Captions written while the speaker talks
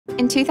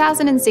In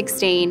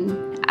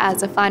 2016,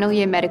 as a final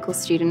year medical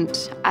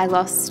student, I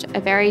lost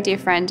a very dear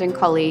friend and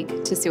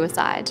colleague to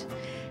suicide.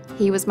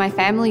 He was my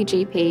family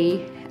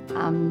GP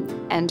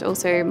and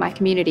also my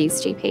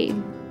community's GP.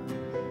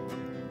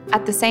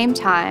 At the same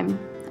time,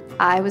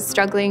 I was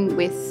struggling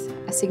with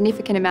a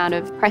significant amount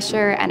of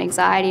pressure and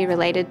anxiety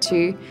related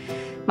to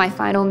my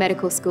final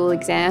medical school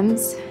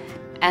exams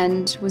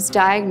and was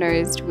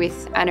diagnosed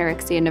with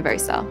anorexia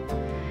nervosa.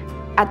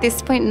 At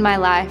this point in my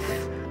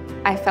life,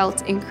 I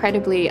felt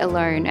incredibly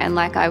alone and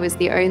like I was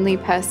the only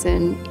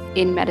person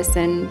in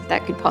medicine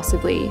that could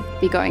possibly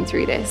be going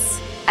through this.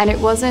 And it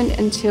wasn't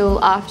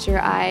until after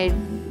I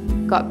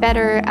got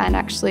better and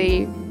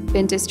actually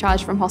been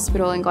discharged from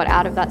hospital and got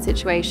out of that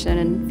situation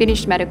and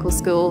finished medical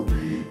school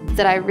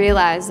that I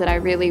realised that I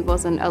really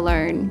wasn't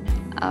alone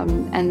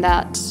and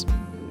that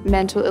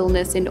mental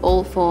illness in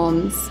all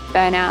forms,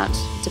 burnout,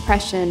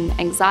 depression,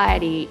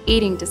 anxiety,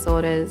 eating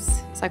disorders,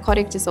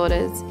 psychotic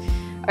disorders,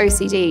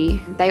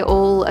 OCD, they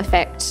all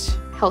affect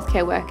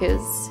healthcare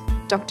workers,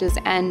 doctors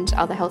and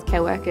other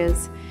healthcare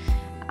workers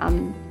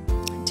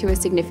to a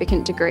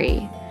significant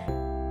degree.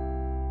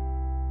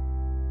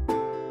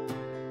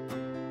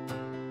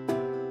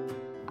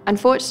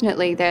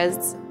 Unfortunately,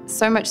 there's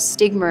so much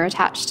stigma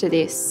attached to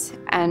this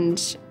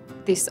and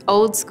this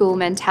old school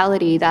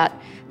mentality that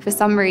for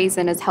some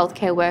reason as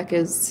healthcare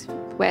workers,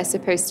 we're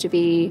supposed to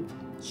be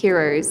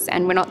heroes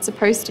and we're not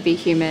supposed to be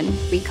human.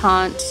 We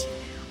can't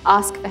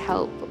ask for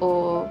help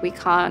or we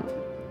can't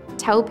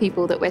tell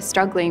people that we're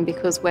struggling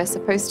because we're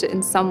supposed to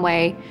in some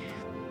way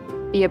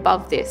be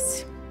above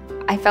this.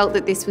 I felt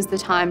that this was the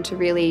time to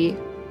really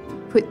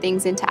put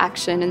things into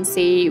action and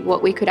see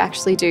what we could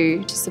actually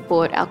do to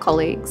support our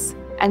colleagues.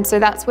 And so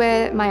that's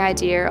where my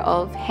idea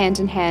of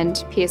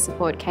hand-in-hand peer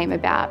support came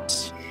about.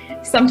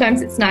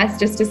 Sometimes it's nice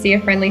just to see a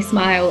friendly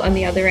smile on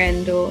the other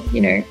end or,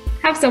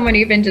 have someone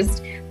even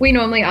just, we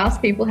normally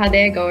ask people how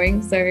they're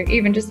going, so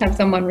even just have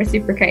someone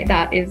reciprocate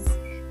that is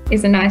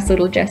a nice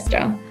little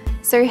gesture.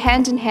 So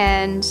Hand in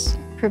Hand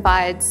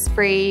provides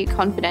free,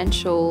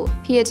 confidential,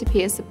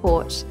 peer-to-peer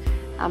support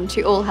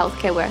to all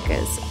healthcare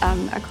workers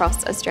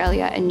across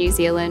Australia and New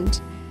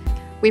Zealand.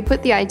 We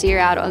put the idea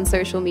out on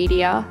social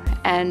media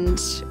and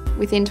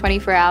within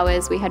 24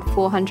 hours we had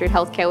 400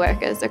 healthcare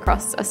workers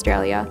across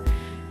Australia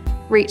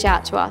reach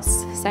out to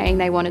us saying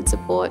they wanted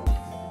support.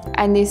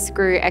 And this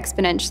grew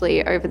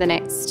exponentially over the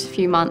next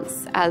few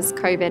months as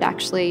COVID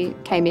actually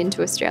came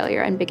into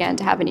Australia and began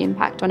to have an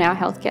impact on our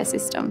healthcare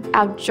system.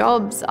 Our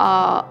jobs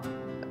are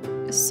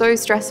so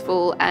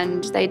stressful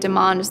and they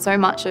demand so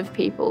much of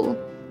people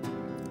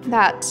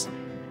that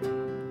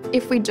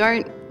if we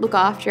don't look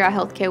after our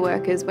healthcare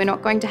workers, we're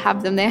not going to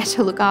have them there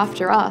to look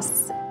after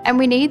us. And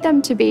we need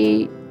them to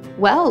be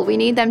well, we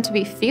need them to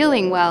be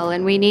feeling well,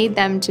 and we need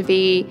them to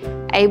be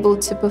able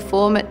to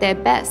perform at their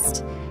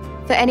best.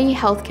 For any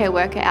healthcare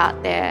worker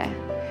out there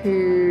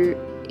who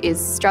is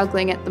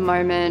struggling at the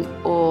moment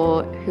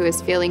or who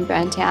is feeling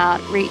burnt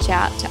out, reach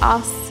out to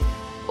us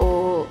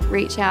or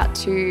reach out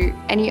to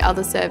any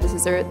other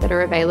services that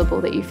are available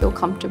that you feel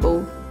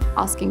comfortable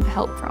asking for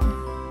help from.